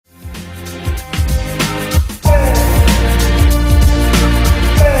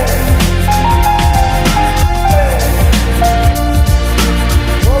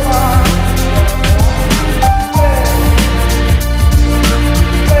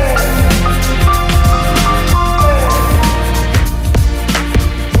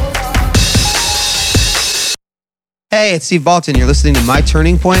Hey, it's Steve Baltin. You're listening to My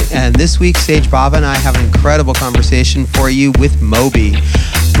Turning Point, and this week, Sage Bava and I have an incredible conversation for you with Moby.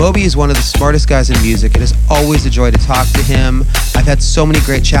 Moby is one of the smartest guys in music. It is always a joy to talk to him. I've had so many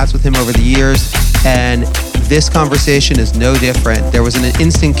great chats with him over the years, and this conversation is no different. There was an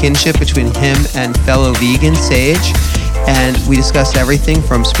instant kinship between him and fellow vegan Sage, and we discussed everything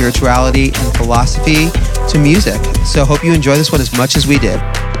from spirituality and philosophy to music. So hope you enjoy this one as much as we did.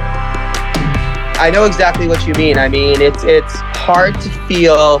 I know exactly what you mean. I mean, it's hard to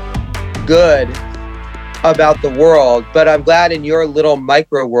feel good about the world, but I'm glad in your little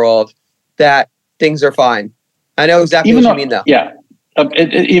micro world that things are fine. I know exactly what you mean, though. Yeah.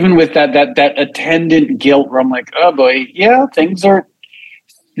 Even with that attendant guilt where I'm like, oh boy, yeah, things are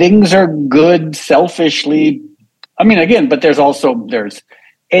good selfishly. I mean, again, but there's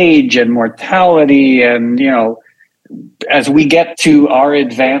age and mortality and, you know, as we get to our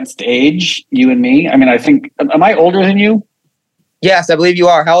advanced age, you and me, I mean, I think, am I older than you? Yes, I believe you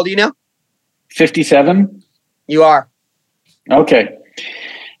are. How old are you now? 57. You are. Okay.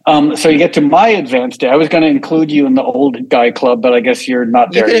 So you get to my advanced age. I was going to include you in the old guy club, but I guess you're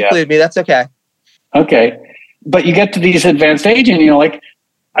not there yet. You can include me. That's okay. Okay. But you get to these advanced age and, you know, like,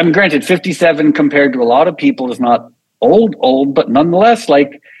 I mean, granted, 57 compared to a lot of people is not old, but nonetheless,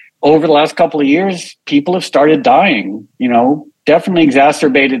 like, over the last couple of years, people have started dying, you know, definitely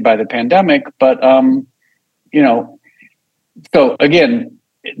exacerbated by the pandemic. But, you know, so again,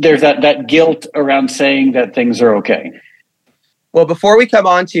 there's that guilt around saying that things are okay. Well, before we come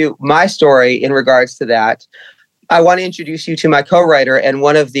on to my story in regards to that, I want to introduce you to my co-writer and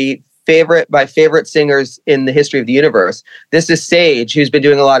one of my favorite singers in the history of the universe. This is Sage, who's been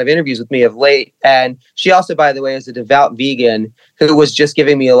doing a lot of interviews with me of late. And she also, by the way, is a devout vegan who was just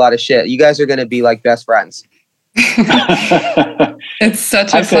giving me a lot of shit. You guys are going to be like best friends. It's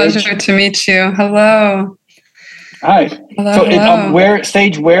such a pleasure to meet you. Hello. Hi. Hello.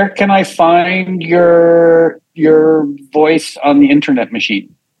 Sage, where can I find your voice on the internet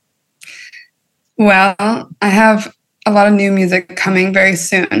machine? Well, I have a lot of new music coming very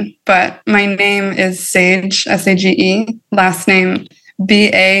soon, but my name is Sage, S-A-G-E, last name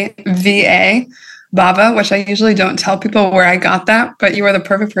B-A-V-A, Bava, which I usually don't tell people where I got that, but you are the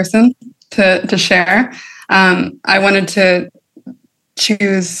perfect person to share. I wanted to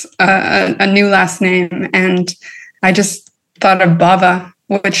choose a new last name, and I just thought of Bava,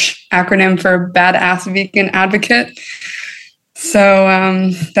 which acronym for Badass Vegan Advocate.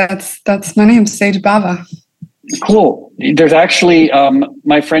 So that's my name, Sage Bava. Cool. There's actually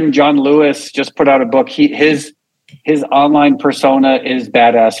my friend John Lewis just put out a book. His online persona is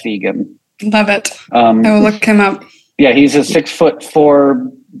Badass Vegan. Love it. I will look him up. Yeah, he's a 6'4"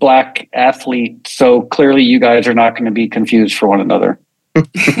 black athlete. So clearly, you guys are not going to be confused for one another.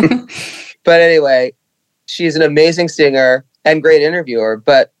 But anyway, she's an amazing singer and great interviewer.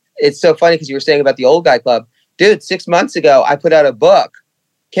 But it's so funny because you were saying about the old guy club, dude. 6 months ago, I put out a book.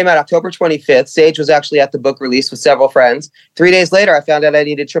 Came out October 25th. Sage was actually at the book release with several friends. 3 days later, I found out I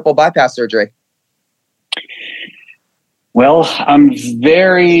needed triple bypass surgery. Well, I'm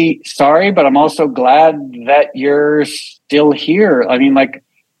very sorry, but I'm also glad that you're still here. I mean, like,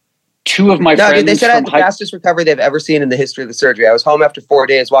 two of my friends... Dude, they said I had the fastest recovery they've ever seen in the history of the surgery. I was home after 4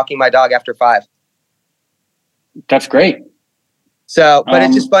 days, walking my dog after 5. That's great. So, but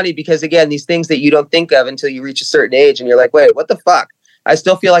it's just funny because, again, these things that you don't think of until you reach a certain age and you're like, wait, what the fuck? I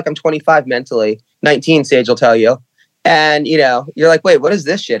still feel like I'm 25 mentally. 19, Sage will tell you. And, you know, you're like, wait, what is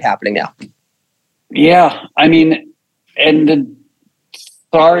this shit happening now? Yeah, I mean, and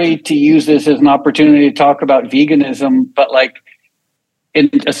sorry to use this as an opportunity to talk about veganism, but like,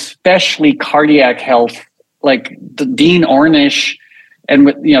 especially cardiac health, like Dean Ornish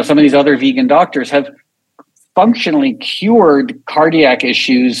and you know some of these other vegan doctors have functionally cured cardiac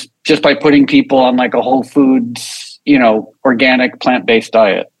issues just by putting people on like a whole foods, you know, organic plant-based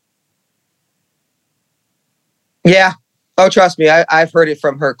diet. Yeah. Oh, trust me, I've heard it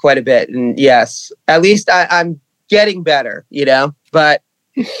from her quite a bit. And yes, at least I'm getting better, you know, but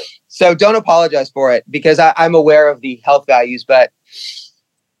so don't apologize for it because I'm aware of the health values, but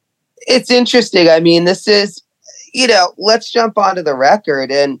it's interesting. I mean, this is, you know, let's jump onto the record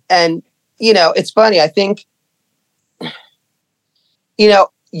and, you know, it's funny. I think, you know,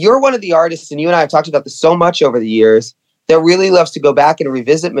 you're one of the artists and you and I have talked about this so much over the years that really loves to go back and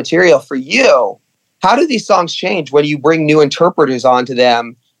revisit material for you. How do these songs change when you bring new interpreters onto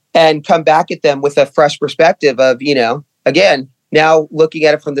them and come back at them with a fresh perspective of, you know, again, now looking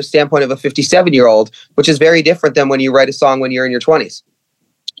at it from the standpoint of a 57-year-old, which is very different than when you write a song when you're in your 20s?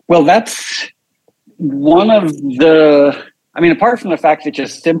 Well, that's one of the, I mean, apart from the fact that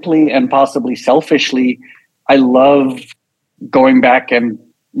just simply and possibly selfishly, I love going back and,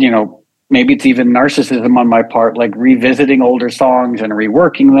 maybe it's even narcissism on my part, like revisiting older songs and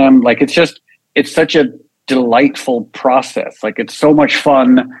reworking them. Like it's such a delightful process. Like it's so much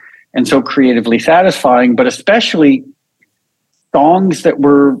fun and so creatively satisfying, but especially songs that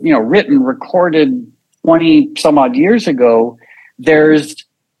were, written, recorded 20 some odd years ago.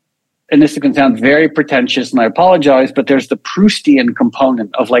 And this is going to sound very pretentious and I apologize, but there's the Proustian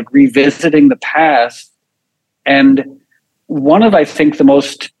component of like revisiting the past. And one of, I think, the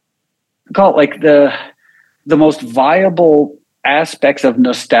most, call it like the most viable aspects of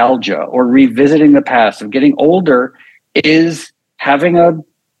nostalgia or revisiting the past, of getting older, is having a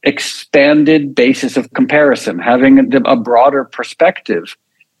expanded basis of comparison, having a broader perspective.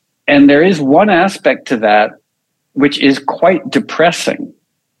 And there is one aspect to that which is quite depressing,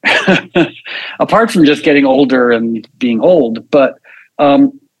 apart from just getting older and being old. But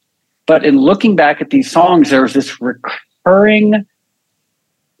in looking back at these songs, there was this recurring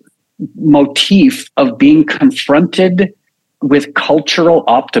motif of being confronted with cultural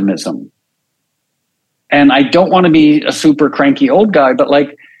optimism. And I don't want to be a super cranky old guy, but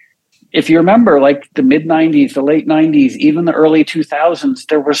like, if you remember, like the mid 90s, the late 90s, even the early 2000s,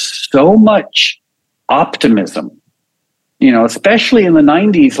 there was so much optimism, especially in the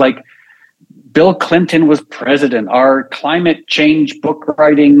 90s. Like Bill Clinton was president. Our climate change book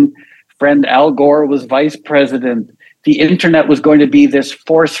writing friend Al Gore was vice president. The internet was going to be this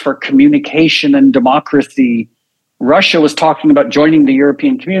force for communication and democracy. Russia was talking about joining the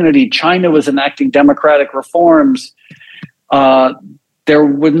European community. China was enacting democratic reforms. There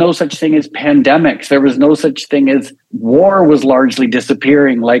was no such thing as pandemics. There was no such thing as war was largely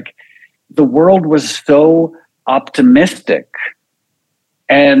disappearing. Like the world was so optimistic.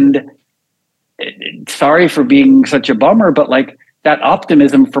 And sorry for being such a bummer, but like that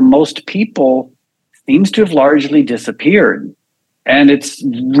optimism for most people seems to have largely disappeared. And it's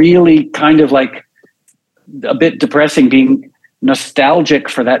really kind of like a bit depressing being nostalgic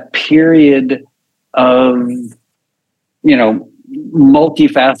for that period of,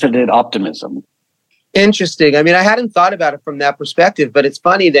 multifaceted optimism. Interesting. I mean, I hadn't thought about it from that perspective, but it's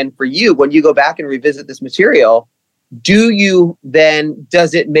funny then for you, when you go back and revisit this material,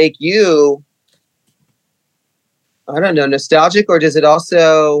 does it make you, I don't know, nostalgic, or does it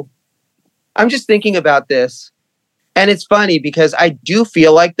also, I'm just thinking about this, and it's funny because I do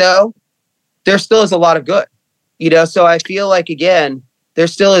feel like, though, there still is a lot of good, so I feel like, again, there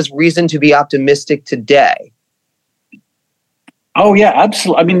still is reason to be optimistic today. Oh, yeah,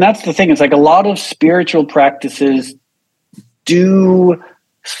 absolutely. I mean, that's the thing. It's like a lot of spiritual practices do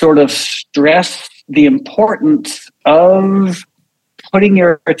sort of stress the importance of putting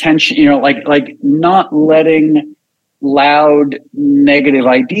your attention, like not letting loud negative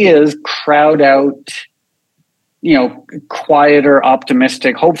ideas crowd out, quieter,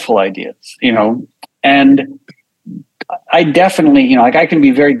 optimistic, hopeful ideas, and I definitely, like I can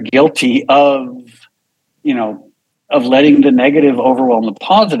be very guilty of letting the negative overwhelm the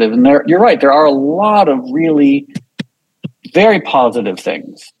positive. And you're right, there are a lot of really very positive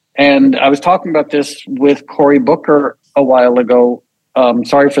things. And I was talking about this with Cory Booker a while ago.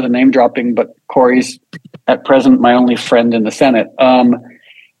 Sorry for the name dropping, but Cory's at present my only friend in the Senate.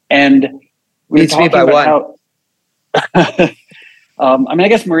 And we were talking about how, I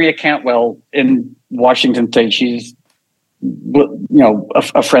guess Maria Cantwell in Washington State, she's,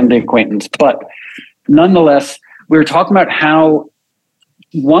 a friendly acquaintance, but nonetheless, we were talking about how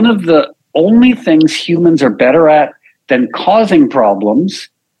one of the only things humans are better at than causing problems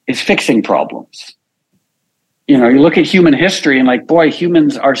is fixing problems. You look at human history and like, boy,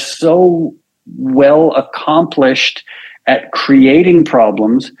 humans are so well accomplished at creating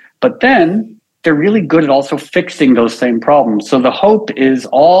problems, but then they're really good at also fixing those same problems. So the hope is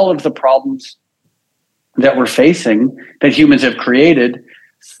all of the problems that we're facing that humans have created,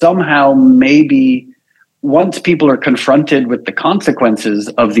 somehow maybe once people are confronted with the consequences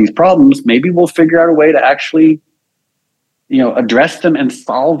of these problems, maybe we'll figure out a way to actually, address them and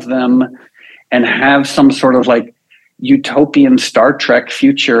solve them and have some sort of like utopian Star Trek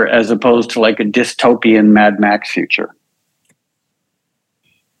future as opposed to like a dystopian Mad Max future.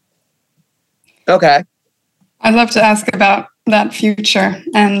 Okay. I'd love to ask about that future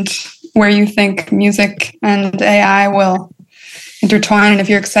and where you think music and AI will intertwine, and if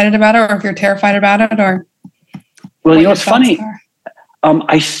you're excited about it or if you're terrified about it, or well, it's funny.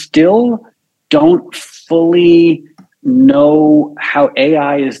 I still don't fully know how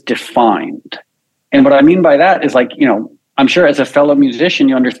AI is defined. And what I mean by that is like, I'm sure as a fellow musician,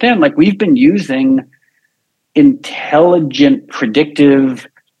 you understand, like we've been using intelligent predictive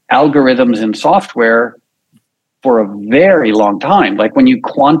algorithms and software for a very long time. Like when you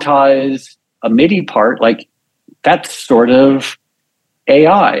quantize a MIDI part, like that's sort of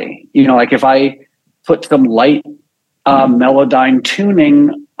AI. You know, like if I put some light melodyne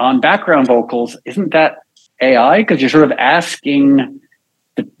tuning on background vocals, isn't that AI? Because you're sort of asking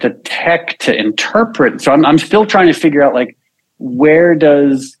the tech to interpret. So I'm still trying to figure out, like, where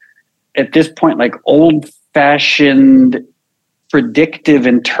does, at this point, like old-fashioned predictive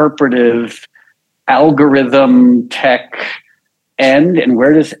interpretive algorithm tech end, and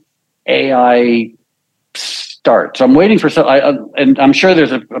where does AI start? So I'm waiting for some, and I'm sure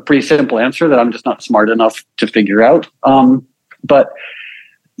there's a pretty simple answer that I'm just not smart enough to figure out. But,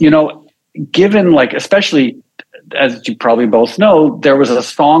 you know, given, like, especially as you probably both know, there was a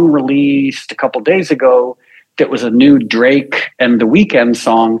song released a couple days ago that was a new Drake and The Weeknd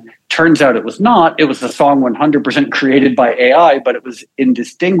song. Turns out it was not. It was a song 100% created by AI, but it was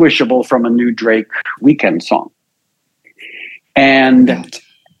indistinguishable from a new Drake Weeknd song. And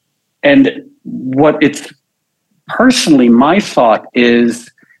what it's personally, my thought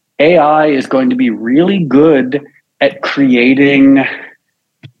is AI is going to be really good at creating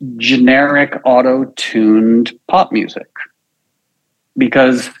generic auto-tuned pop music,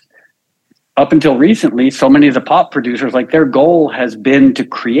 because up until recently, so many of the pop producers, like, their goal has been to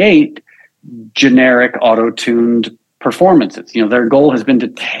create generic auto-tuned performances. You know, their goal has been to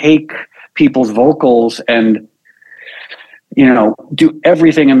take people's vocals and, you know, do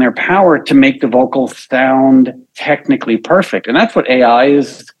everything in their power to make the vocals sound technically perfect. And that's what AI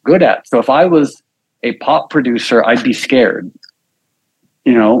is good at. So if I was a pop producer, I'd be scared,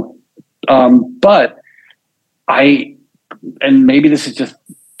 you know. But and maybe this is just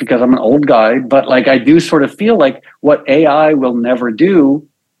because I'm an old guy, but, like, I do sort of feel like what AI will never do,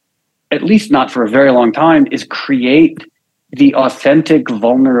 at least not for a very long time, is create the authentic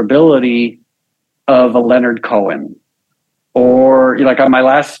vulnerability of a Leonard Cohen. Or, like, on my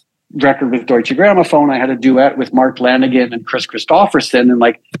last record with Deutsche Grammophon, I had a duet with Mark Lanigan and Chris Christopherson. And,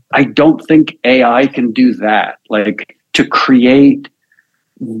 like, I don't think AI can do that. Like, to create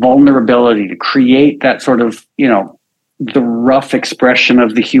vulnerability, to create that sort of, you know, the rough expression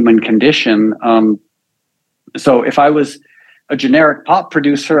of the human condition. So if I was a generic pop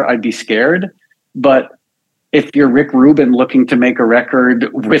producer, I'd be scared. But if you're Rick Rubin looking to make a record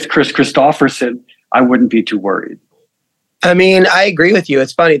with Chris Christopherson, I wouldn't be too worried. I mean, I agree with you.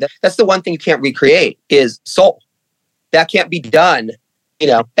 It's funny. That's the one thing you can't recreate is soul. That can't be done, you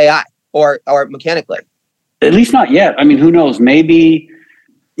know, AI or mechanically. At least not yet. I mean, who knows? Maybe,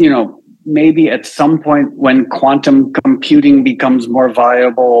 you know, maybe at some point when quantum computing becomes more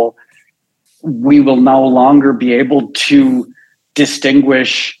viable, we will no longer be able to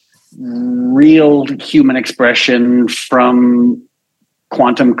distinguish real human expression from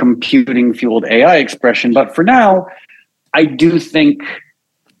quantum computing fueled AI expression. But for now, I do think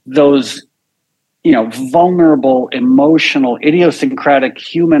those, you know, vulnerable, emotional, idiosyncratic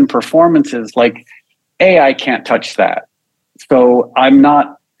human performances, like, AI can't touch that. So I'm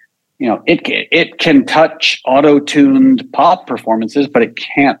not, you know, it can touch auto-tuned pop performances, but it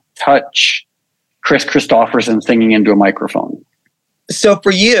can't touch Chris Christopherson singing into a microphone. So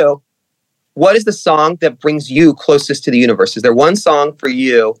for you, what is the song that brings you closest to the universe? Is there one song for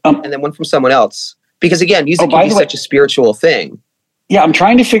you and then one from someone else? Because, again, music can be such a spiritual thing. Yeah, I'm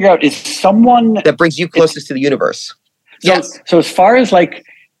trying to figure out, is someone that brings you closest to the universe. So, yes. So as far as, like,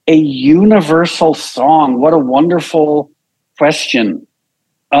 a universal song, what a wonderful question.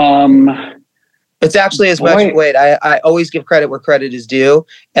 It's actually as much. Wait, I always give credit where credit is due,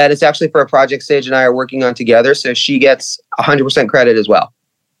 and it's actually for a project Sage and I are working on together, so she gets 100% credit as well.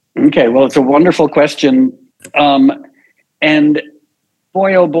 Okay, well, it's a wonderful question, and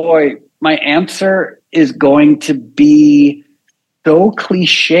boy, oh boy, my answer is going to be so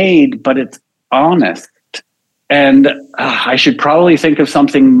cliched, but it's honest. And I should probably think of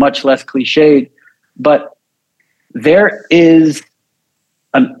something much less cliched, but there is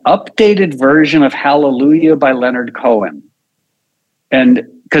an updated version of Hallelujah by Leonard Cohen. And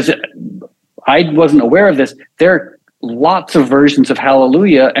because I wasn't aware of this, there are lots of versions of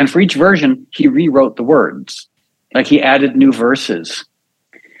Hallelujah, and for each version, he rewrote the words. Like, he added new verses.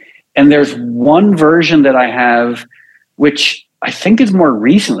 And there's one version that I have, which I think is more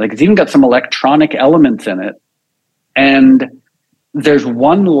recent. Like, it's even got some electronic elements in it. And there's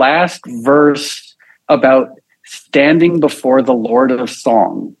one last verse about standing before the Lord of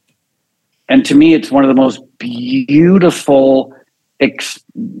Song. And to me, it's one of the most beautiful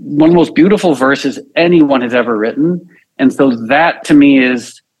verses anyone has ever written. And so that, to me,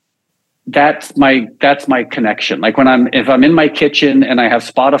 that's my connection. Like, if I'm in my kitchen and I have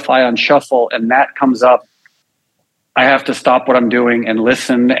Spotify on shuffle and that comes up, I have to stop what I'm doing and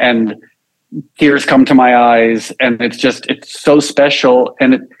listen, and tears come to my eyes, and it's so special,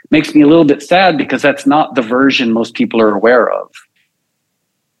 and it makes me a little bit sad because that's not the version most people are aware of.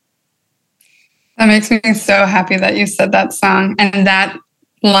 That makes me so happy that you said that song and that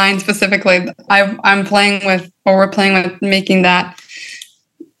line specifically. We're playing with making that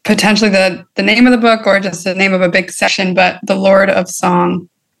potentially the name of the book or just the name of a big section, but the Lord of Song,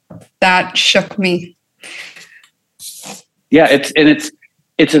 that shook me. Yeah, it's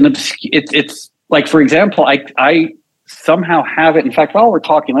like, for example, I somehow have it. In fact, while we're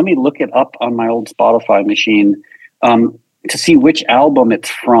talking, let me look it up on my old Spotify machine to see which album it's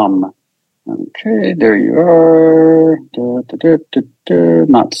from. Okay, there you are.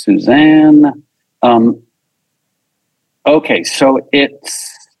 Not Suzanne. Okay, so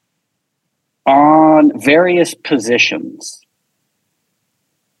it's on Various Positions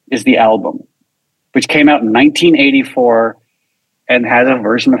is the album, which came out in 1984 and has a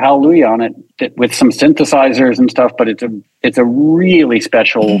version of Hallelujah on it with some synthesizers and stuff, but it's a really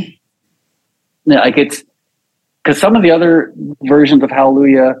special, like, it's because some of the other versions of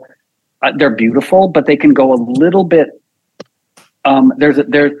Hallelujah, they're beautiful, but they can go a little bit.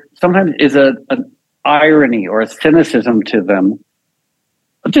 There sometimes is an irony or a cynicism to them,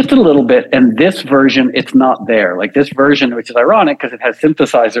 just a little bit. And this version, it's not there. Like this version, which is ironic because it has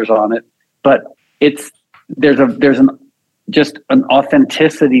synthesizers on it, but there's an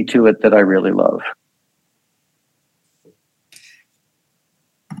authenticity to it that I really love.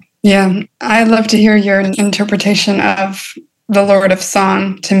 Yeah, I'd love to hear your interpretation of the Lord of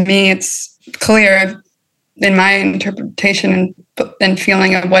Song. To me, it's clear in my interpretation and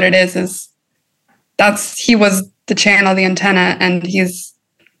feeling of what it is he was the channel, the antenna, and he's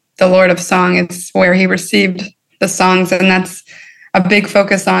the Lord of Song. It's where he received the songs, and that's a big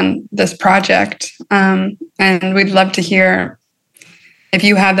focus on this project. And we'd love to hear if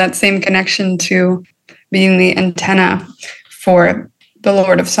you have that same connection to being the antenna for the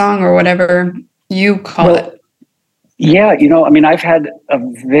Lord of Song or whatever you call it. Yeah, I've had a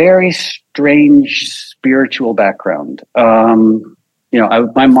very strange spiritual background.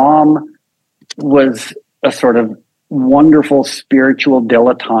 My mom was a sort of wonderful spiritual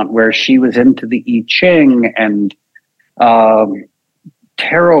dilettante where she was into the I Ching and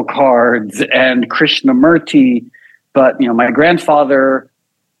tarot cards and Krishnamurti. But, my grandfather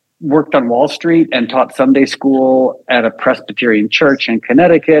worked on Wall Street and taught Sunday school at a Presbyterian church in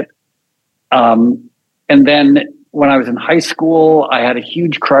Connecticut. And then when I was in high school, I had a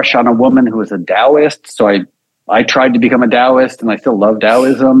huge crush on a woman who was a Taoist. So I tried to become a Taoist, and I still love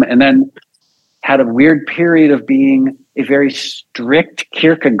Taoism. And then had a weird period of being a very strict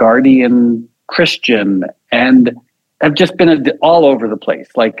Kierkegaardian Christian. And I've just been all over the place.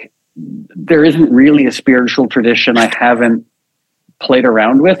 Like, there isn't really a spiritual tradition I haven't played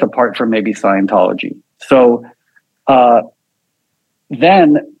around with, apart from maybe Scientology. So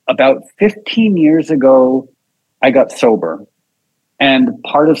then about 15 years ago, I got sober. And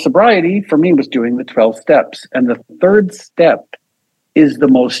part of sobriety for me was doing the 12 steps. And the third step is the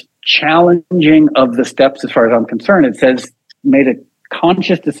most challenging of the steps as far as I'm concerned. It says, made a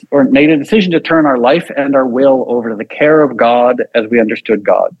decision to turn our life and our will over to the care of God as we understood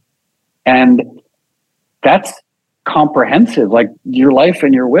God. And that's comprehensive, like your life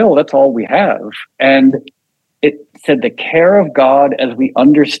and your will, that's all we have. And it said the care of God as we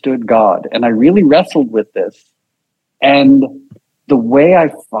understood God. And I really wrestled with this. And the way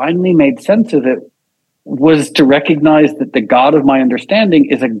I finally made sense of it was to recognize that the God of my understanding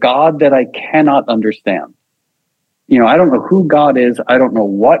is a God that I cannot understand. I don't know who God is. I don't know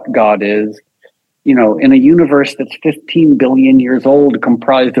what God is. In a universe that's 15 billion years old,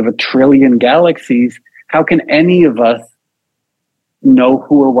 comprised of 1 trillion galaxies, how can any of us know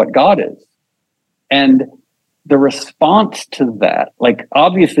who or what God is? And the response to that, like,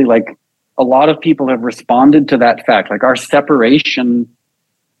 obviously, like, a lot of people have responded to that fact, like our separation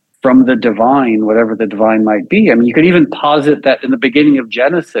from the divine, whatever the divine might be. I mean, you could even posit that in the beginning of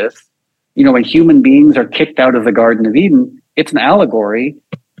Genesis, when human beings are kicked out of the Garden of Eden, it's an allegory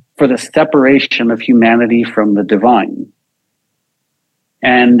for the separation of humanity from the divine.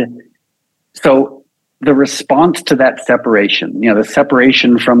 And so the response to that separation, the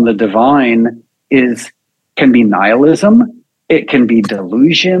separation from the divine can be nihilism. It can be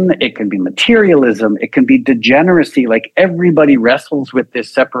delusion, it can be materialism, it can be degeneracy. Like, everybody wrestles with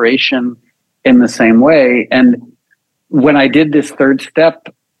this separation in the same way. And when I did this third step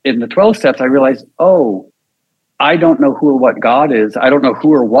in the 12 steps, I realized, I don't know who or what God is. I don't know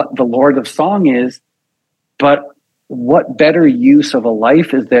who or what the Lord of Song is, but what better use of a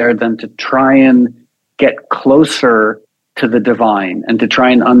life is there than to try and get closer to the divine and to try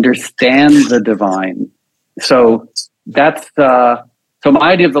and understand the divine. So that's so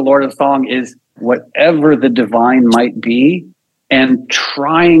my idea of the Lord of Song is whatever the divine might be, and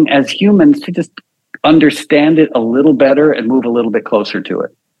trying as humans to just understand it a little better and move a little bit closer to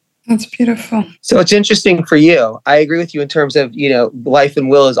it. That's beautiful. So it's interesting for you. I agree with you in terms of, life and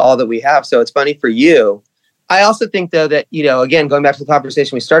will is all that we have. So it's funny for you. I also think, though, that, again, going back to the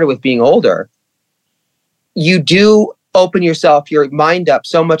conversation we started with being older, you do open your mind up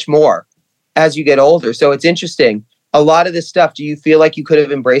so much more as you get older. So it's interesting. A lot of this stuff, do you feel like you could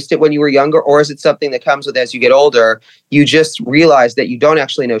have embraced it when you were younger? Or is it something that comes with as you get older, you just realize that you don't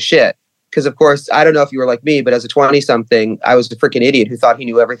actually know shit? Because, of course, I don't know if you were like me, but as a 20-something, I was a freaking idiot who thought he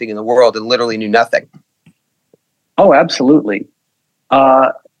knew everything in the world and literally knew nothing. Oh, absolutely.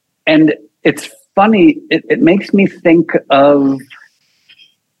 And it's funny. It makes me think of,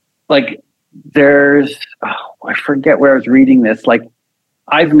 like, I forget where I was reading this. Like,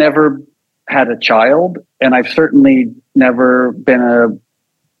 I've never had a child, and I've certainly never been a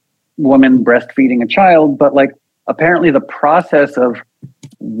woman breastfeeding a child, but, like, apparently the process of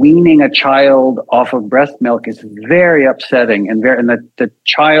weaning a child off of breast milk is very upsetting, and the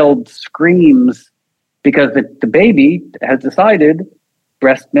child screams because the baby has decided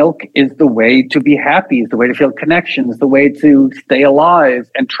breast milk is the way to be happy, is the way to feel connection, is the way to stay alive.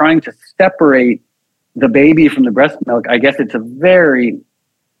 And trying to separate the baby from the breast milk, I guess it's a very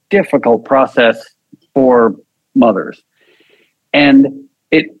difficult process for mothers. And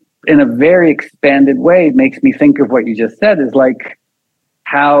it, in a very expanded way, makes me think of what you just said, is like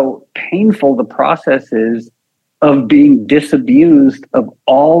how painful the process is of being disabused of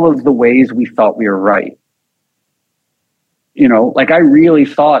all of the ways we thought we were right. Like, I really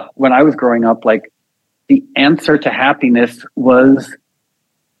thought when I was growing up, like, the answer to happiness was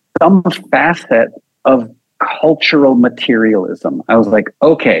some facet of cultural materialism. I was like,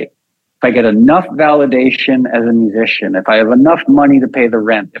 okay, if I get enough validation as a musician, if I have enough money to pay the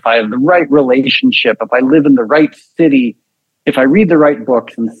rent, if I have the right relationship, if I live in the right city, if I read the right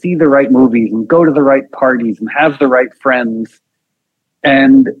books and see the right movies and go to the right parties and have the right friends,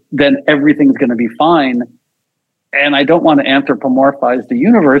 and then everything's going to be fine. And I don't want to anthropomorphize the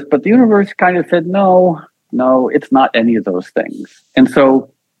universe, but the universe kind of said, no, it's not any of those things. And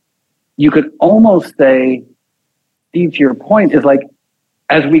so you could almost say, Steve, to your point, is like,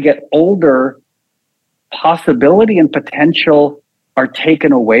 as we get older, possibility and potential are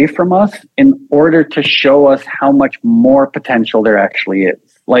taken away from us in order to show us how much more potential there actually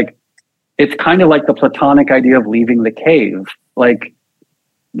is. Like, it's kind of like the Platonic idea of leaving the cave. Like,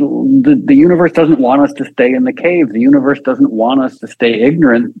 the universe doesn't want us to stay in the cave. The universe doesn't want us to stay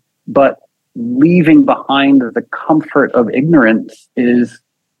ignorant, but leaving behind the comfort of ignorance is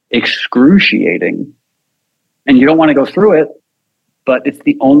excruciating. And you don't want to go through it, but it's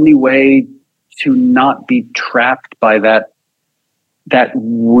the only way to not be trapped by that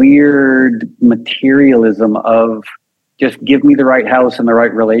weird materialism of just give me the right house and the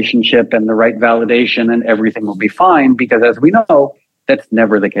right relationship and the right validation and everything will be fine. Because as we know, that's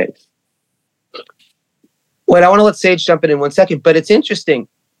never the case. Well, I want to let Sage jump in 1 second, but it's interesting.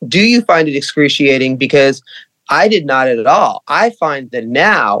 Do you find it excruciating? Because I did not at all. I find that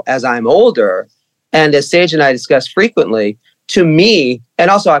now, as I'm older, and as Sage and I discuss frequently, to me,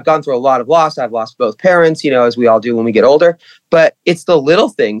 and also I've gone through a lot of loss. I've lost both parents, as we all do when we get older. But it's the little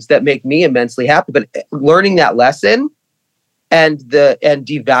things that make me immensely happy. But learning that lesson and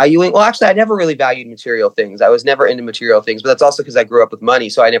devaluing, well, actually, I never really valued material things. I was never into material things, but that's also because I grew up with money,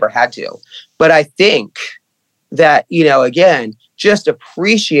 so I never had to. But I think that, again, just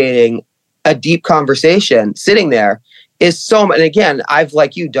appreciating a deep conversation, sitting there, is so much. And again, I've,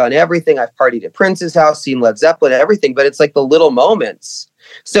 like you, done everything. I've partied at Prince's house, seen Led Zeppelin, everything, but it's like the little moments.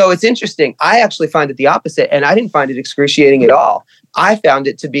 So it's interesting. I actually find it the opposite, and I didn't find it excruciating at all. I found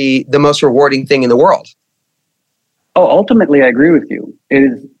it to be the most rewarding thing in the world. Oh, ultimately, I agree with you. It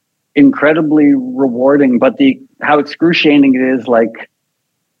is incredibly rewarding, but how excruciating it is, like,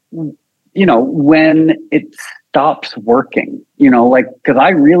 when it stops working, because I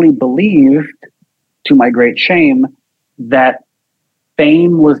really believed, to my great shame, that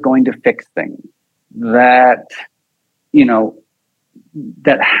fame was going to fix things, that,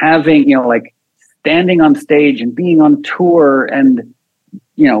 that having, like standing on stage and being on tour and,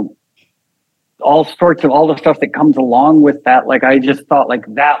 all the stuff that comes along with that. Like, I just thought like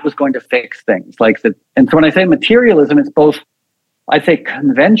that was going to fix things like that. And so when I say materialism, it's both, I'd say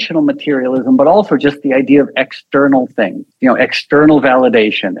conventional materialism, but also just the idea of external things, external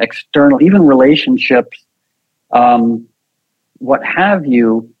validation, external, even relationships, what have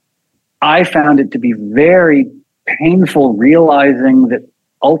you. I found it to be very painful realizing that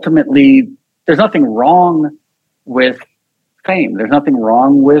ultimately there's nothing wrong with fame. There's nothing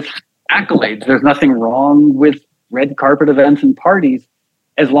wrong with accolades. There's nothing wrong with red carpet events and parties,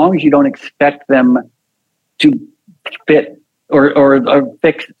 as long as you don't expect them to fit or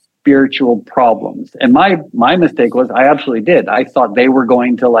fix spiritual problems. And my mistake was I absolutely did. I thought they were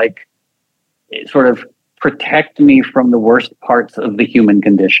going to like sort of protect me from the worst parts of the human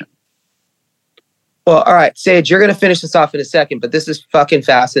condition. Well, all right, Sage, you're going to finish this off in a second, but this is fucking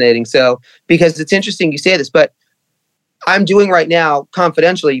fascinating. So, because it's interesting you say this, but I'm doing right now,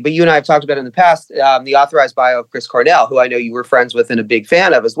 confidentially, but you and I have talked about it in the past, the authorized bio of Chris Cornell, who I know you were friends with and a big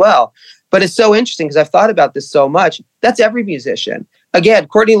fan of as well. But it's so interesting because I've thought about this so much. That's every musician. Again,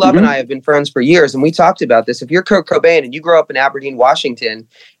 Courtney Love and I have been friends for years, and we talked about this. If you're Kurt Cobain and you grow up in Aberdeen, Washington,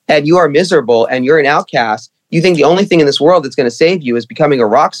 and you are miserable and you're an outcast, you think the only thing in this world that's going to save you is becoming a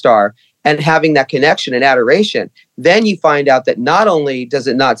rock star and having that connection and adoration. Then you find out that not only does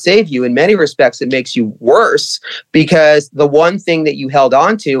it not save you, in many respects, it makes you worse, because the one thing that you held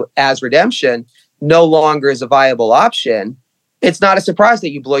on to as redemption no longer is a viable option. It's not a surprise that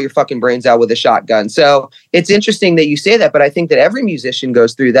you blow your fucking brains out with a shotgun. So it's interesting that you say that, but I think that every musician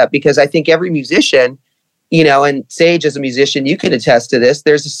goes through that, because I think every musician, you know, and Sage as a musician, you can attest to this,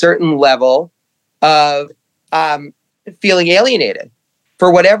 there's a certain level of feeling alienated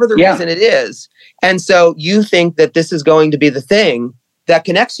for whatever the reason it is. And so you think that this is going to be the thing that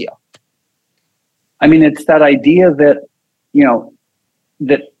connects you. I mean, it's that idea that, you know,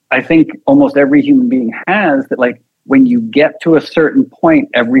 that I think almost every human being has, that like when you get to a certain point,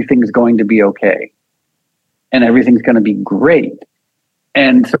 everything's going to be okay and everything's going to be great.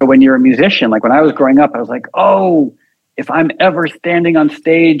 And so when you're a musician, like when I was growing up, I was like, oh, if I'm ever standing on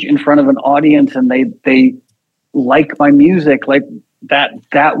stage in front of an audience and they like my music, like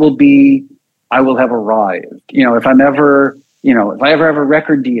that will be, I will have arrived. You know, if I ever have a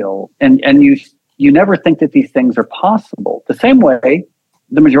record deal, and you never think that these things are possible. The same way,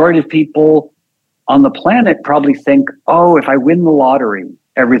 the majority of people on the planet probably think, oh, if I win the lottery,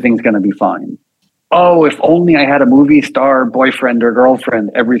 everything's going to be fine. Oh, if only I had a movie star boyfriend or girlfriend,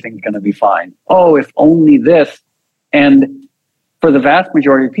 everything's going to be fine. Oh, if only this. And for the vast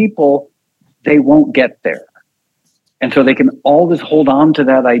majority of people, they won't get there. And so they can always hold on to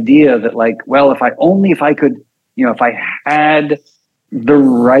that idea that like, well, if I could, you know, if I had the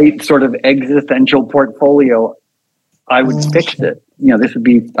right sort of existential portfolio, I would fix it. You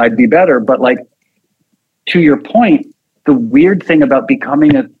know, I'd be better. But like, to your point, the weird thing about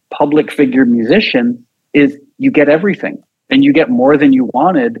becoming a public figure musician is you get everything and you get more than you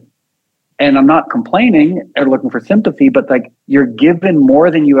wanted. And I'm not complaining or looking for sympathy, but like you're given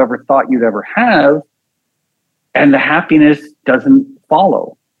more than you ever thought you'd ever have. And the happiness doesn't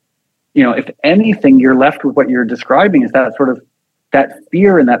follow. You know, if anything, you're left with what you're describing is that sort of that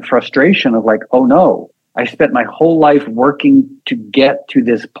fear and that frustration of like, oh no, I spent my whole life working to get to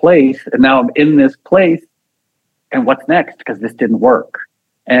this place. And now I'm in this place. And what's next? Because this didn't work.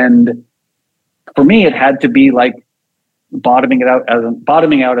 And for me, it had to be like bottoming out as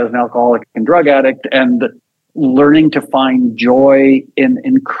an alcoholic and drug addict and learning to find joy in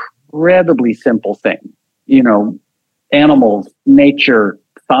incredibly simple things. You know, animals, nature,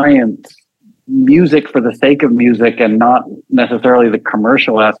 science, music for the sake of music and not necessarily the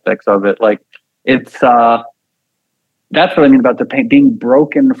commercial aspects of it. Like it's, that's what I mean about the pain, being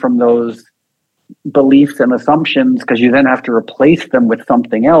broken from those beliefs and assumptions, because you then have to replace them with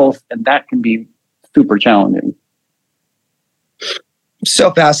something else. And that can be super challenging.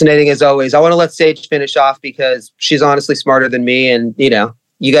 So fascinating as always. I want to let Sage finish off because she's honestly smarter than me. And, you know,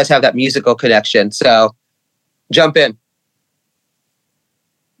 you guys have that musical connection. So jump in.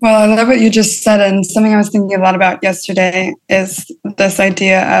 Well, I love what you just said. And something I was thinking a lot about yesterday is this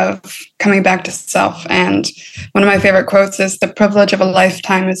idea of coming back to self. And one of my favorite quotes is, the privilege of a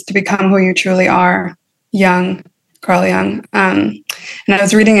lifetime is to become who you truly are. Carl Jung. And I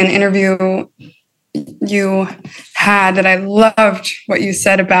was reading an interview you had that I loved what you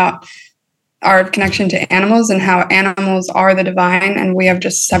said about our connection to animals and how animals are the divine. And we have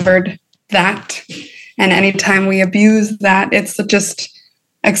just severed that. And anytime we abuse that, it's just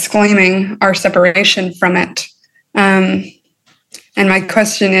exclaiming our separation from it. And my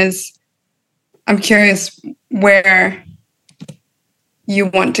question is, I'm curious where you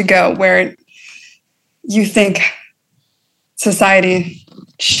want to go, where you think society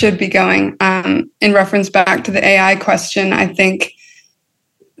should be going. In reference back to the AI question, I think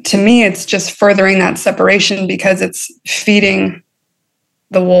to me, it's just furthering that separation because it's feeding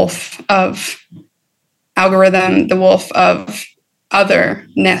the wolf of algorithm, the wolf of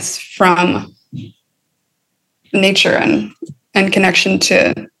otherness from nature and connection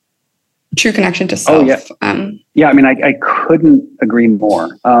to true connection to self. Oh, yeah. I mean, I couldn't agree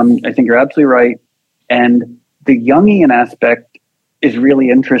more. I think you're absolutely right. And the Jungian aspect is really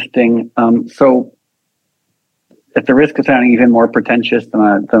interesting. So at the risk of sounding even more pretentious than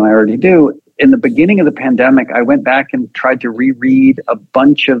I already do, in the beginning of the pandemic, I went back and tried to reread a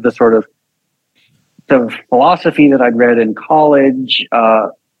bunch of the sort of the philosophy that I'd read in college,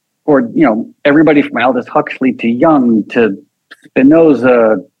 or, everybody from Aldous Huxley to Jung to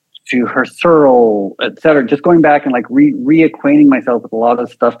Spinoza to Husserl, et cetera, just going back and like reacquainting myself with a lot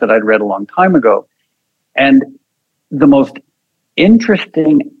of stuff that I'd read a long time ago. And the most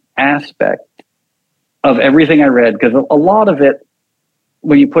interesting aspect of everything I read, because a lot of it,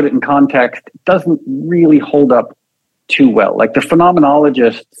 when you put it in context, doesn't really hold up too well. Like the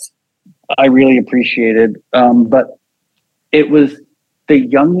phenomenologists, I really appreciated, but it was the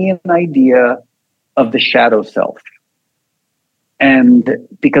Jungian idea of the shadow self. And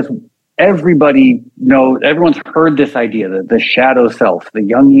because everybody knows, everyone's heard this idea, the shadow self, the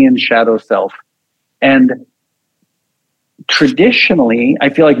Jungian shadow self. And traditionally, I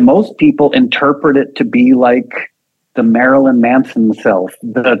feel like most people interpret it to be like the Marilyn Manson self,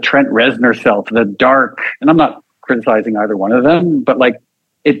 the Trent Reznor self, the dark, and I'm not criticizing either one of them, but like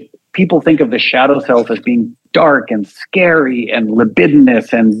people think of the shadow self as being dark and scary and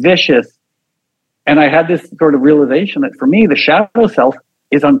libidinous and vicious. And I had this sort of realization that for me, the shadow self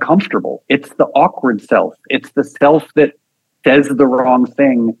is uncomfortable. It's the awkward self. It's the self that says the wrong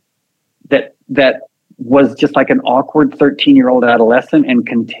thing, that was just like an awkward 13-year-old adolescent and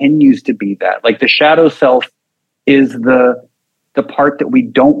continues to be that. Like the shadow self is the part that we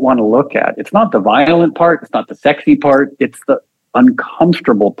don't want to look at. It's not the violent part. It's not the sexy part. It's the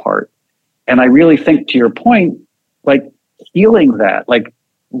uncomfortable part. And I really think, to your point, like healing that, like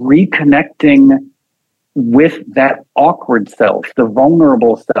reconnecting with that awkward self, the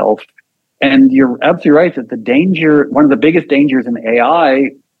vulnerable self. And you're absolutely right that one of the biggest dangers in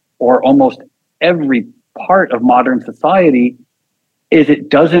AI, or almost every part of modern society, is it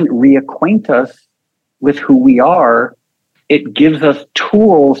doesn't reacquaint us with who we are. It gives us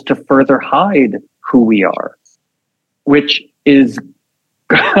tools to further hide who we are, which is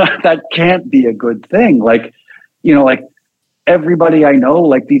that can't be a good thing. Like, like everybody I know,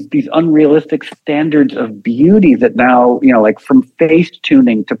 like these unrealistic standards of beauty that now, like from face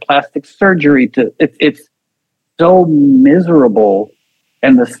tuning to plastic surgery to it's so miserable,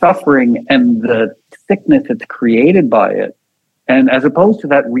 and the suffering and the sickness that's created by it. And as opposed to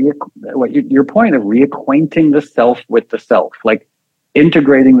that, your point of reacquainting the self with the self, like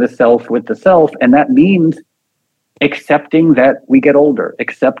integrating the self with the self. And that means accepting that we get older,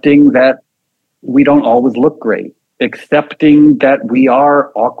 accepting that we don't always look great, accepting that we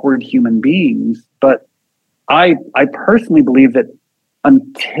are awkward human beings. But I personally believe that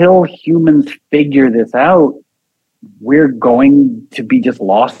until humans figure this out, we're going to be just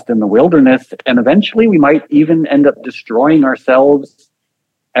lost in the wilderness. And eventually we might even end up destroying ourselves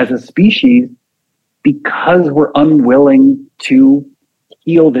as a species because we're unwilling to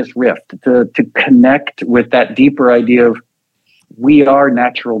heal this rift, to connect with that deeper idea of we are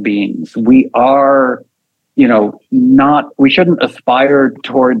natural beings. We are, we shouldn't aspire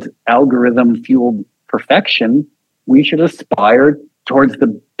towards algorithm fueled perfection. We should aspire towards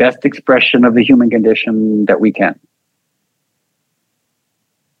the best expression of the human condition that we can.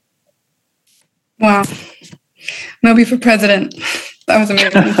 Wow. Moby for president. That was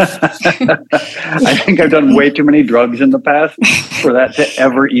amazing. I think I've done way too many drugs in the past for that to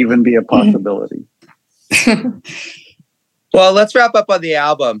ever even be a possibility. Well, let's wrap up on the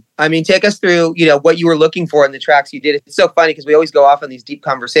album. I mean, take us through, what you were looking for in the tracks you did. It's so funny because we always go off on these deep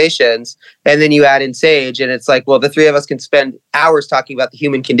conversations and then you add in Sage and it's like, well, the three of us can spend hours talking about the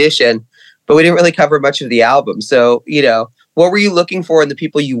human condition, but we didn't really cover much of the album. So, what were you looking for in the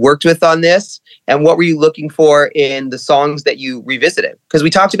people you worked with on this? And what were you looking for in the songs that you revisited? Because we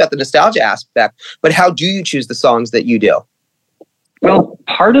talked about the nostalgia aspect, but how do you choose the songs that you do? Well,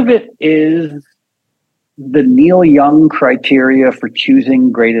 part of it is the Neil Young criteria for choosing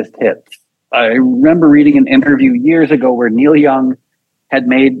greatest hits. I remember reading an interview years ago where Neil Young had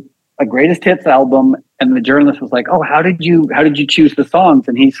made a greatest hits album, and the journalist was like, "Oh, how did you choose the songs?"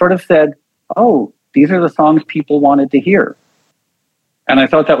 And he sort of said, "Oh, these are the songs people wanted to hear." And I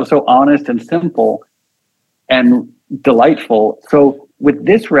thought that was so honest and simple and delightful. So with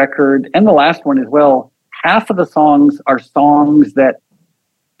this record and the last one as well, half of the songs are songs that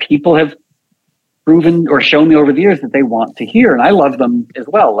people have proven or shown me over the years that they want to hear. And I love them as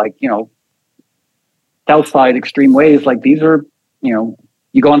well. Like, Southside, Extreme Ways, like these are you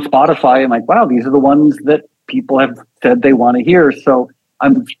go on Spotify and like, wow, these are the ones that people have said they want to hear. So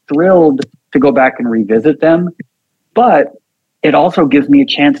I'm thrilled to go back and revisit them. But it also gives me a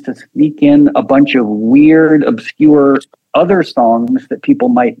chance to sneak in a bunch of weird, obscure other songs that people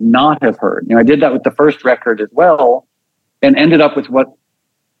might not have heard. I did that with the first record as well, and ended up with what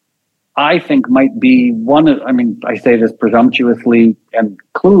I think might be I say this presumptuously and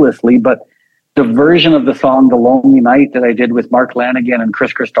cluelessly, but the version of the song The Lonely Night that I did with Mark Lanigan and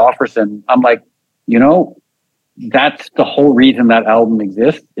Chris Christopherson, I'm like, that's the whole reason that album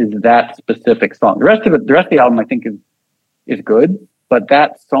exists, is that specific song. The rest of the album I think is good, but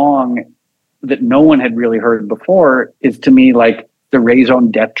that song that no one had really heard before is to me like the raison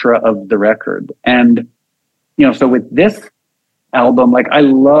d'etre of the record. And, so with this album, like I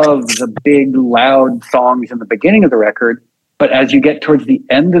love the big loud songs in the beginning of the record, but as you get towards the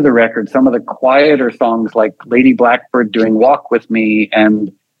end of the record, some of the quieter songs like Lady Blackbird doing Walk With Me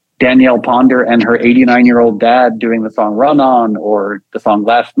and Danielle Ponder and her 89-year-old dad doing the song Run On or the song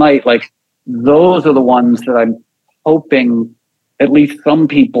Last Night, like those are the ones that I'm hoping at least some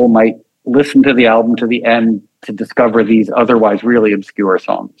people might listen to the album to the end to discover these otherwise really obscure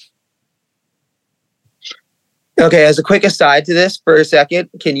songs. Okay, as a quick aside to this for a second,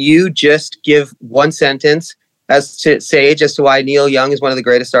 can you just give one sentence as to Sage as to why Neil Young is one of the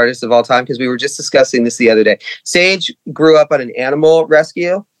greatest artists of all time? Because we were just discussing this the other day. Sage grew up on an animal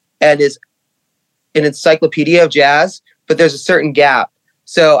rescue and is an encyclopedia of jazz, but there's a certain gap.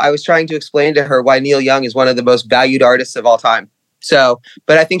 So I was trying to explain to her why Neil Young is one of the most valued artists of all time. So,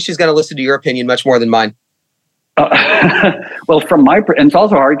 but I think she's going to listen to your opinion much more than mine. Well, and it's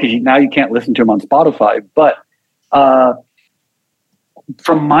also hard because now you can't listen to him on Spotify, but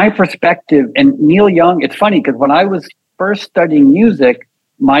from my perspective, and Neil Young, it's funny because when I was first studying music,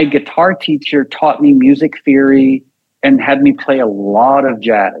 my guitar teacher taught me music theory and had me play a lot of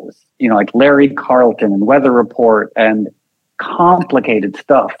jazz, like Larry Carlton and Weather Report and complicated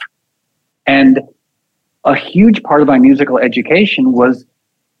stuff. And a huge part of my musical education was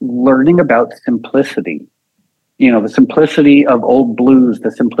learning about simplicity, the simplicity of old blues,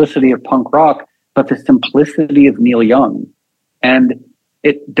 the simplicity of punk rock, but the simplicity of Neil Young. And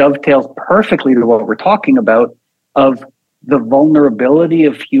it dovetails perfectly to what we're talking about of the vulnerability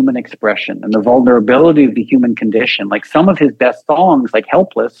of human expression and the vulnerability of the human condition. Like some of his best songs, like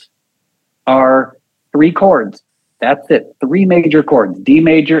Helpless, are 3 chords. That's it. 3 major chords, D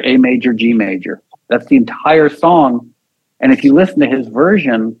major, A major, G major. That's the entire song. And if you listen to his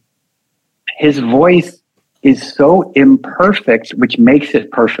version, his voice is so imperfect, which makes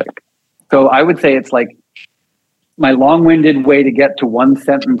it perfect. So I would say it's like my long-winded way to get to one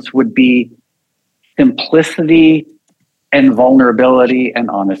sentence would be simplicity and vulnerability and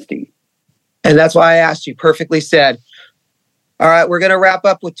honesty. And that's why I asked you. Perfectly said. All right, we're going to wrap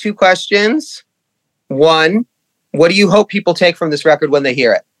up with 2 questions. 1, what do you hope people take from this record when they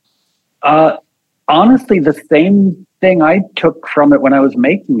hear it? Honestly, the same thing I took from it when I was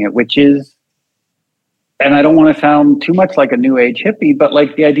making it, which is, and I don't want to sound too much like a new age hippie, but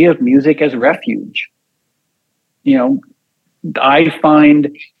like the idea of music as refuge. I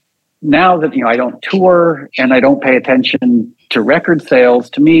find now that, I don't tour and I don't pay attention to record sales,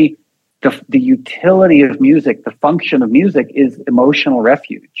 to me, the utility of music, the function of music is emotional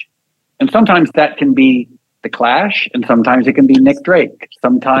refuge. And sometimes that can be The Clash, and sometimes it can be Nick Drake.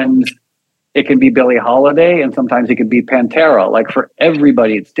 Sometimes it can be Billie Holiday, and sometimes it can be Pantera. Like for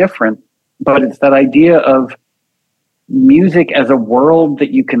everybody, it's different. But it's that idea of music as a world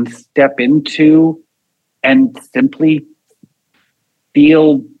that you can step into and simply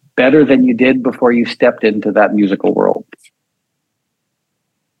feel better than you did before you stepped into that musical world.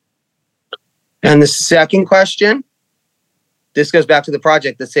 And the second question, this goes back to the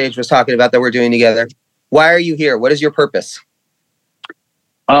project that Sage was talking about that we're doing together. Why are you here? What is your purpose?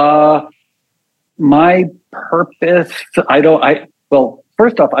 My purpose, well,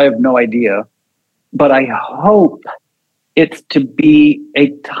 first off, I have no idea, but I hope it's to be a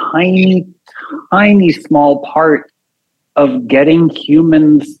tiny, tiny small part of getting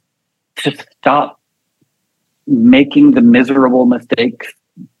humans to stop making the miserable mistakes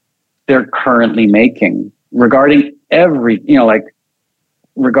they're currently making regarding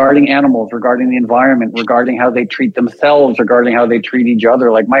regarding animals, regarding the environment, regarding how they treat themselves, regarding how they treat each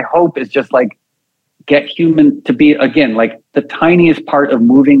other. Like my hope is just like get human to be, again, like the tiniest part of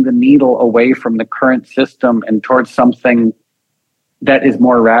moving the needle away from the current system and towards something that is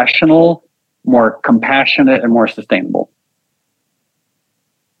more rational, more compassionate, and more sustainable.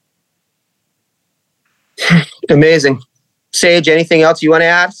 Amazing. Sage, anything else you want to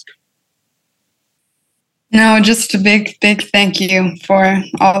ask? No, just a big thank you for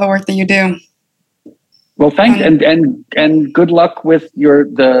all the work that you do. Well, thanks, and good luck with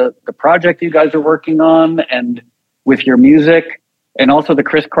the project you guys are working on, and with your music, and also the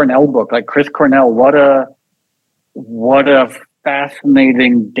Chris Cornell book. Like Chris Cornell, what a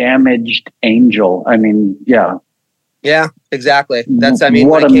fascinating damaged angel. I mean, yeah. Yeah, exactly. That's, I mean,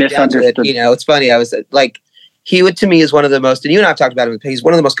 what when a it came down to it, it's funny. I was like, he would, to me, is one of the most, and you and I have talked about him, he's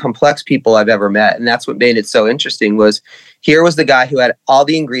one of the most complex people I've ever met. And that's what made it so interesting was here was the guy who had all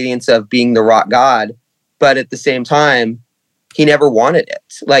the ingredients of being the rock god, but at the same time, he never wanted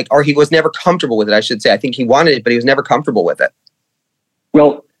it. Or he was never comfortable with it, I should say. I think he wanted it, but he was never comfortable with it.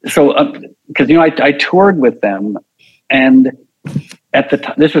 Well, so, because, I toured with them, and at the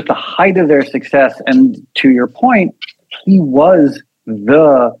time, this was the height of their success. And to your point, he was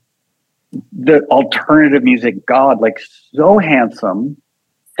the alternative music god, so handsome,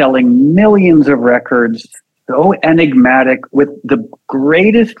 selling millions of records, so enigmatic, with the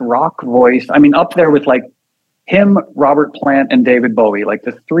greatest rock voice. I mean, up there with him, Robert Plant, and David Bowie,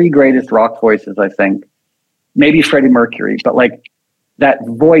 the three greatest rock voices, I think. Maybe Freddie Mercury, but that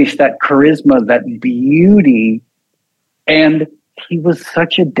voice, that charisma, that beauty. And he was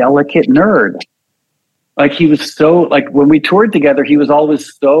such a delicate nerd. He was so, when we toured together, he was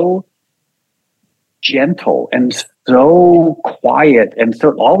always so gentle and so quiet and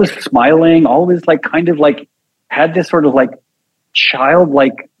so always smiling, always had this sort of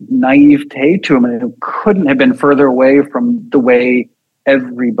childlike naivete to him, and it couldn't have been further away from the way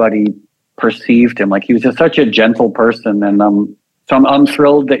everybody perceived him. He was just such a gentle person, and so I'm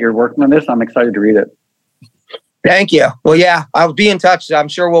thrilled that you're working on this. I'm excited to read it. Thank you. Well, yeah, I'll be in touch. I'm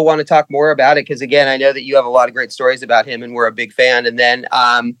sure we'll want to talk more about it because, again, I know that you have a lot of great stories about him, and we're a big fan. And then,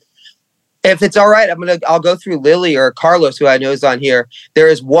 if it's all right, I'll go through Lily or Carlos, who I know is on here. There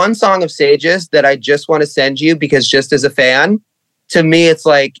is one song of Sage's that I just want to send you because, just as a fan, to me, it's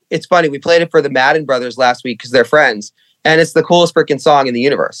funny. We played it for the Madden brothers last week because they're friends, and it's the coolest freaking song in the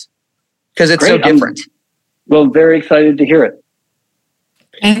universe because it's so different. I'm very excited to hear it.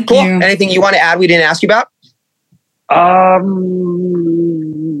 Thank you. Anything you want to add we didn't ask you about? I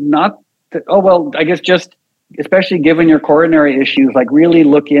guess just, especially given your coronary issues, really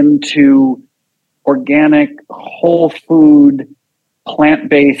look into organic, whole food,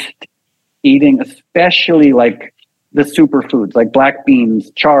 plant-based eating, especially the superfoods, like black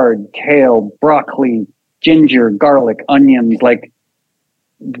beans, chard, kale, broccoli, ginger, garlic, onions.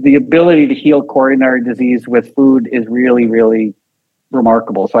 The ability to heal coronary disease with food is really, really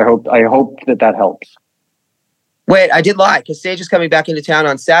remarkable. So I hope that helps. Wait, I did lie because Sage is coming back into town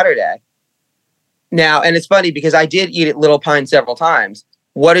on Saturday. Now, and it's funny because I did eat at Little Pine several times.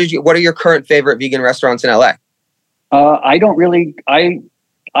 What are your current favorite vegan restaurants in LA? I don't really. I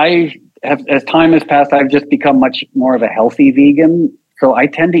have, as time has passed, I've just become much more of a healthy vegan. So I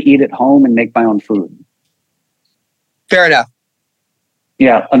tend to eat at home and make my own food. Fair enough.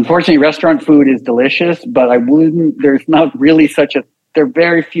 Yeah, unfortunately, restaurant food is delicious, but there's not really there are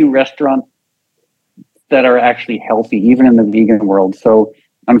very few restaurants that are actually healthy, even in the vegan world. So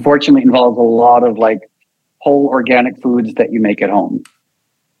unfortunately, it involves a lot of whole organic foods that you make at home.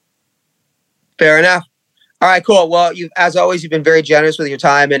 Fair enough. All right, cool. Well, as always, you've been very generous with your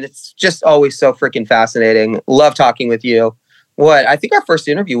time, and it's just always so freaking fascinating. Love talking with you. I think our first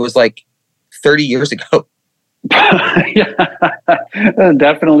interview was 30 years ago. Yeah,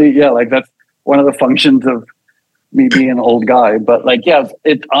 definitely. Yeah, that's one of the functions of me being an old guy. But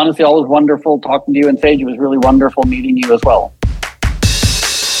it's honestly always wonderful talking to you, and Sage, it was really wonderful meeting you as well.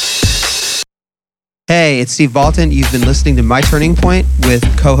 Hey, it's Steve Valton. You've been listening to My Turning Point with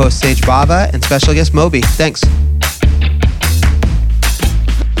co-host Sage Bava and special guest Moby. Thanks.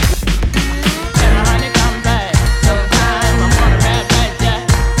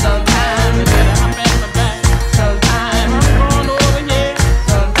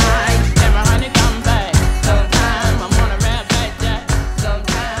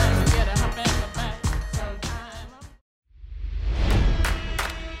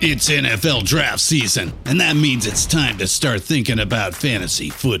 It's NFL draft season, and that means it's time to start thinking about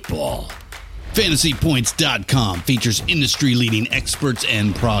fantasy football. FantasyPoints.com features industry-leading experts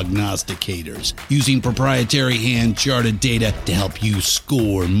and prognosticators using proprietary hand-charted data to help you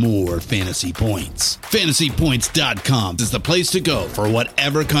score more fantasy points. FantasyPoints.com is the place to go for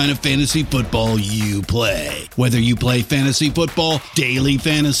whatever kind of fantasy football you play. Whether you play fantasy football, daily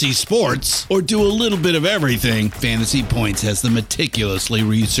fantasy sports, or do a little bit of everything, Fantasy Points has the meticulously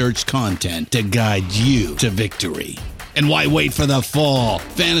researched content to guide you to victory. And why wait for the fall?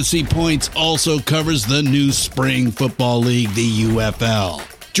 Fantasy Points also covers the new spring football league, the UFL.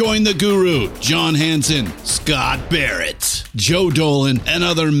 Join the guru, John Hansen, Scott Barrett, Joe Dolan, and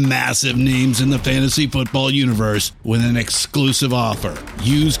other massive names in the fantasy football universe with an exclusive offer.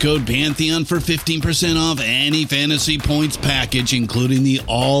 Use code Pantheon for 15% off any Fantasy Points package, including the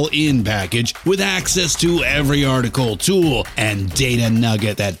all-in package with access to every article, tool, and data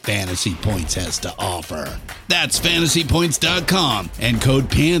nugget that Fantasy Points has to offer. That's fantasypoints.com and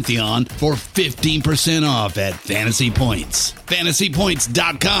code Pantheon for 15% off at Fantasy Points.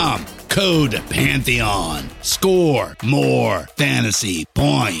 Fantasypoints.com, code Pantheon. Score more fantasy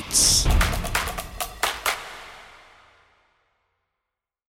points.